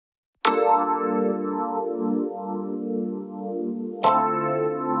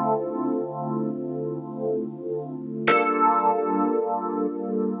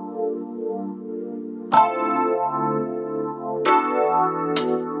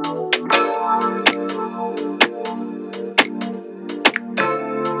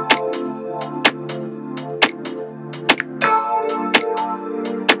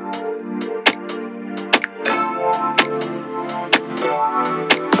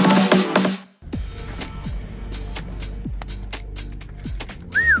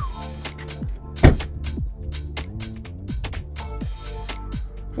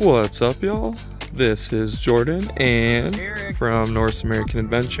What's up, y'all? This is Jordan, and Eric from North American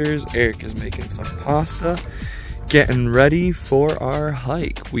Adventures. Eric is making some pasta, getting ready for our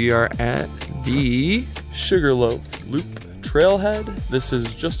hike. We are at the Sugarloaf Loop trailhead. This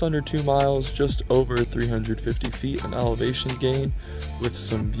is just under 2 miles, just over 350 feet in elevation gain, with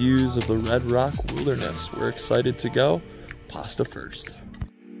some views of the Red Rock Wilderness. We're excited to go. Pasta first.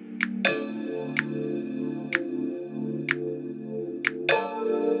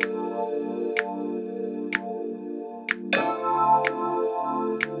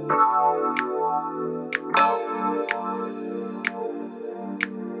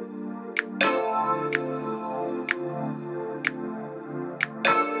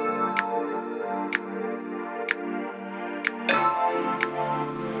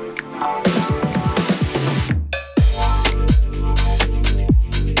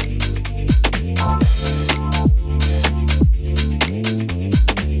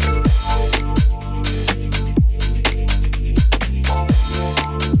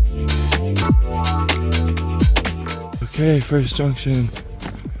 Okay, first junction,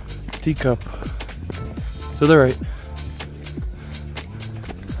 teacup, to the right.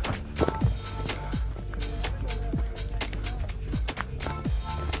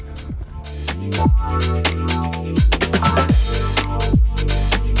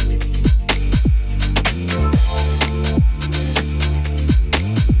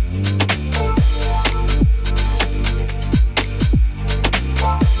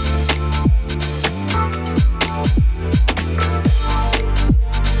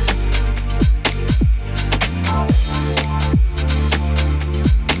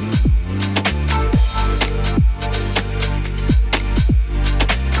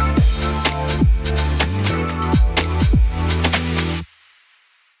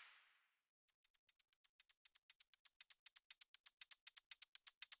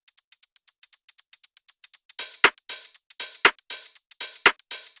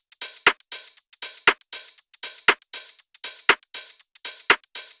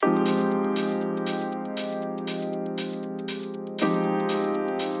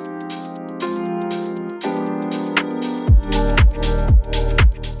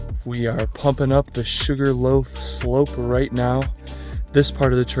 We are pumping up the Sugarloaf slope right now. This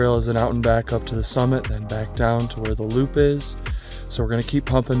part of the trail is an out and back up to the summit, then back down to where the loop is. So we're gonna keep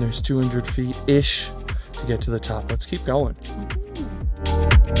pumping. There's 200 feet-ish to get to the top. Let's keep going.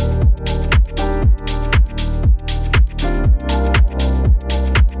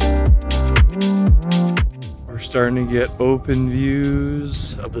 We're starting to get open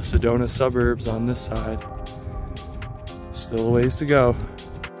views of the SEDONA suburbs on this side. Still a ways to go.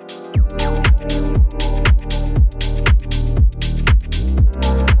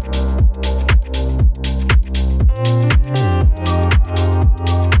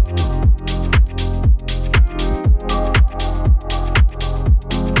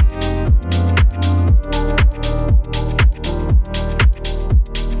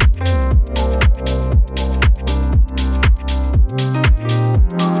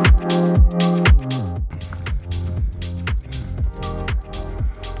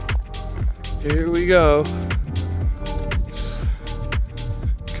 Here we go. It's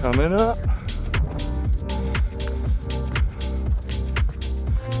coming up.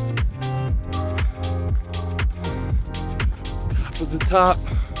 Top of the top.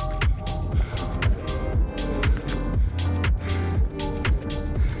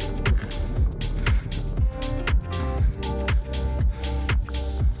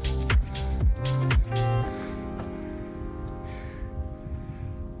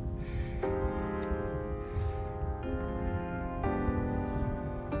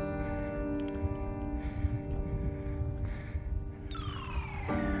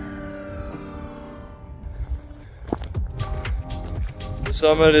 The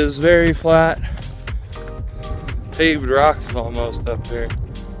summit is very flat, paved rock almost up here,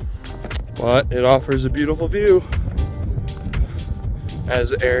 but it offers a beautiful view,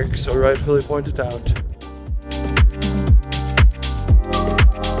 as Eric so rightfully pointed out.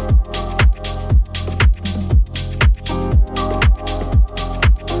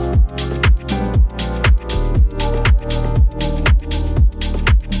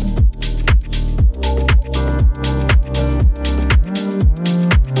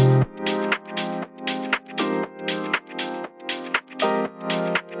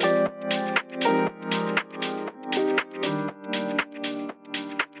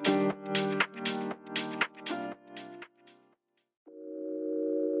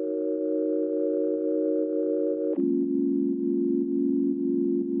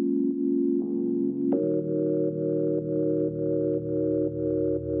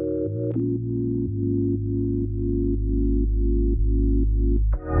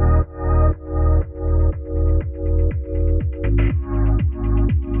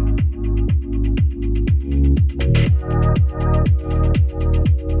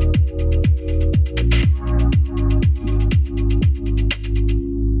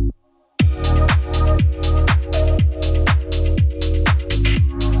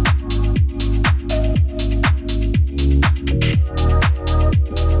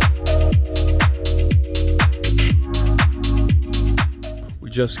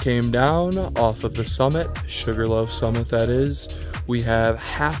 just came down off of the summit, Sugarloaf Summit that is. We have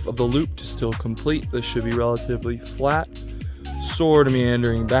half of the loop to still complete. This should be relatively flat. Sort of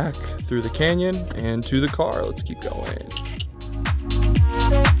meandering back through the canyon and to the car. Let's keep going.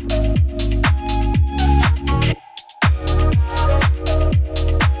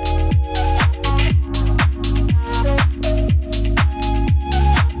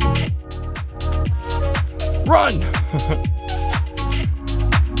 Run!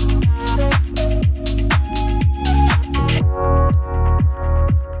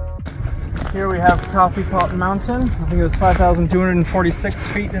 Here we have Coffee Pot Mountain. I think it was 5,246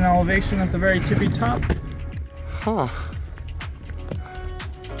 feet in elevation at the very tippy top. Huh.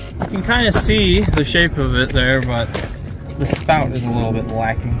 You can kind of see the shape of it there, but the spout is a little bit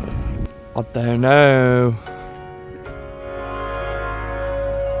lacking. I don't know.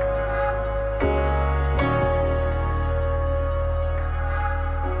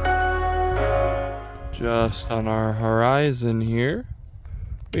 Just on our horizon here,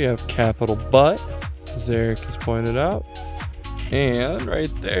 we have Capital Butt, as Eric has pointed out. And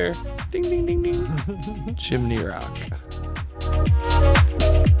right there, ding ding ding ding, Chimney Rock.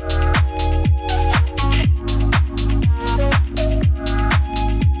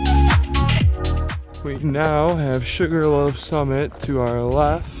 We now have Sugarloaf Summit to our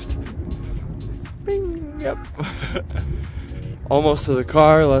left. Bing, yep. Almost to the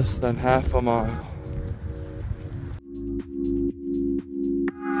car, less than half a mile.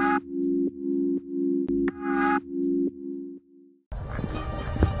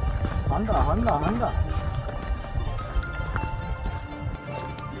 Honda.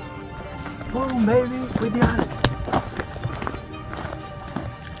 Boom, baby, we did it.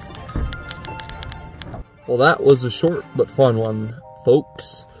 Well, that was a short but fun one,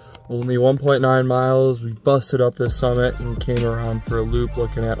 folks. Only 1.9 miles. We busted up this summit and came around for a loop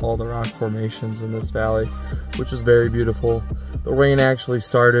looking at all the rock formations in this valley, which is very beautiful. The rain actually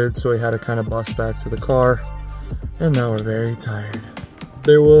started, so we had to kind of bust back to the car, and now we're very tired.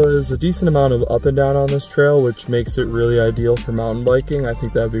 There was a decent amount of up and down on this trail, which makes it really ideal for mountain biking. I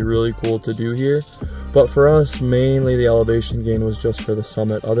think that'd be really cool to do here. But for us, mainly the elevation gain was just for the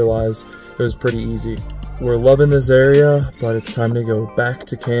summit. Otherwise, it was pretty easy. We're loving this area, but it's time to go back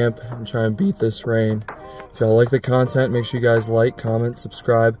to camp and try and beat this rain. If y'all like the content, make sure you guys like, comment,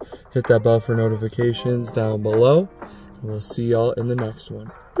 subscribe, hit that bell for notifications down below. And we'll see y'all in the next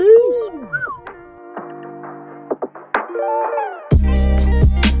one. Peace!